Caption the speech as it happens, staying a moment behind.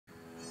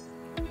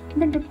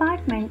The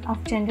Department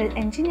of General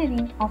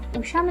Engineering of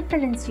Usha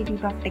Mittal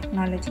Institute of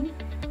Technology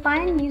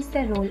pioneers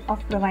the role of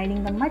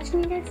providing the much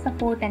needed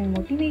support and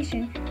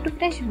motivation to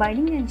fresh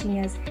budding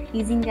engineers,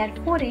 easing their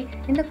foray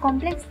in the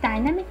complex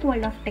dynamic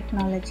world of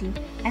technology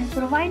and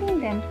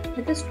providing them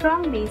with a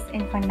strong base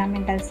in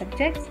fundamental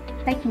subjects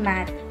like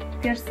math,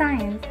 pure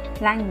science,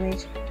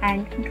 language,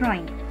 and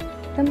drawing.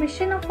 The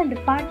mission of the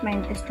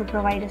department is to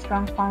provide a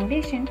strong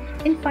foundation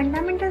in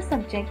fundamental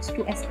subjects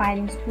to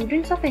aspiring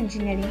students of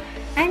engineering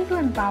and to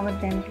empower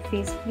them to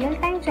face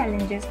real-time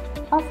challenges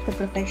of the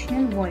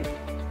professional world.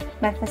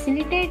 By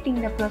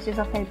facilitating the process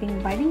of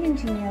helping budding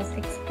engineers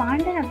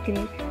expand and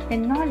upgrade their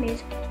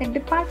knowledge, the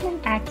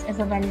department acts as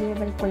a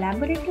valuable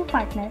collaborative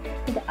partner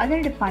to the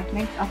other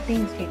departments of the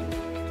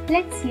institute.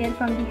 Let's hear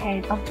from the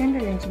head of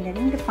General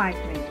Engineering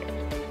Department.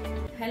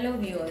 Hello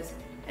viewers.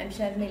 I'm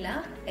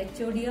Sharmila,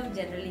 HOD of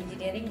General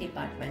Engineering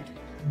Department.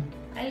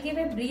 I'll give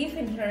a brief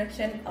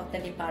introduction of the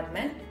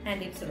department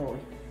and its role.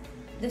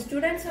 The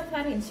students of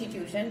our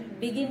institution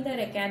begin their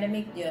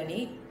academic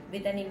journey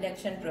with an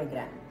induction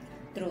program.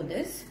 Through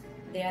this,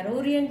 they are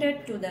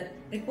oriented to the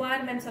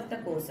requirements of the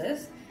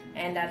courses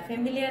and are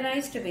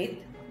familiarized with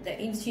the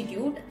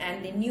institute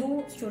and the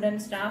new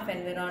student staff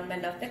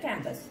environment of the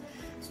campus.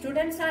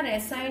 Students are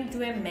assigned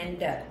to a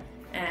mentor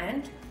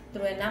and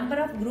through a number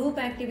of group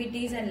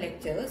activities and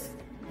lectures,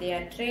 they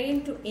are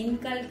trained to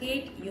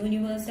inculcate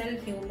universal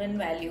human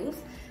values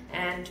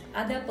and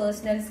other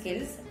personal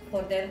skills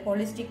for their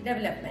holistic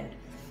development.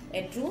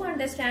 A true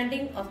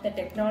understanding of the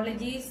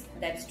technologies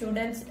that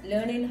students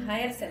learn in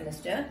higher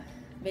semester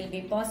will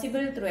be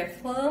possible through a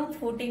firm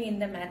footing in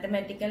the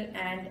mathematical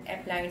and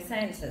applied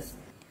sciences.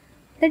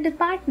 The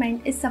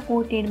department is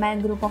supported by a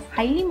group of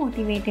highly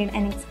motivated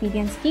and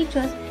experienced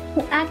teachers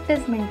who act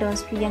as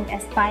mentors to young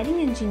aspiring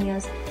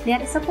engineers. They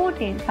are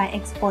supported by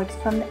experts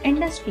from the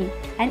industry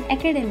and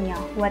academia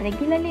who are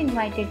regularly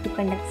invited to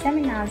conduct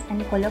seminars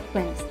and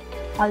colloquiums.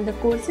 All the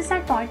courses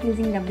are taught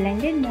using the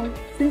blended mode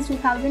since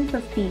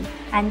 2015,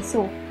 and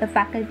so the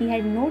faculty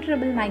had no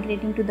trouble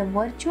migrating to the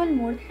virtual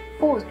mode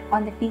forced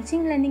on the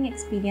teaching learning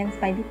experience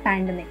by the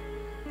pandemic.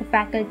 The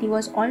faculty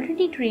was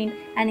already trained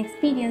and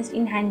experienced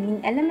in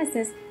handling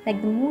LMSs like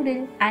the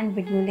Moodle and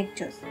video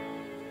lectures.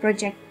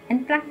 Project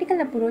and practical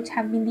approach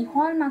have been the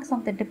hallmarks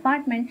of the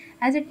department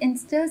as it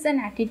instills an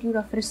attitude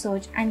of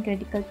research and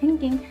critical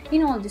thinking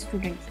in all the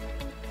students.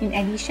 In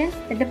addition,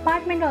 the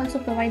department also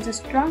provides a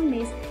strong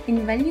base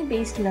in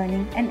value-based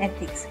learning and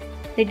ethics.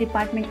 The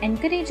department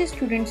encourages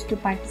students to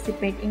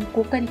participate in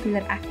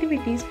co-curricular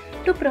activities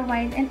to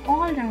provide an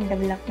all-round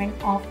development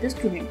of the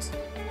students.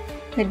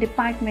 The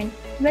department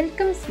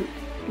welcomes you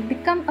to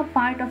become a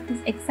part of this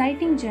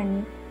exciting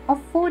journey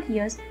of 4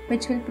 years,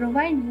 which will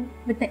provide you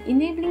with the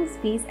enabling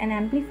space and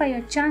amplify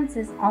your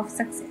chances of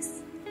success.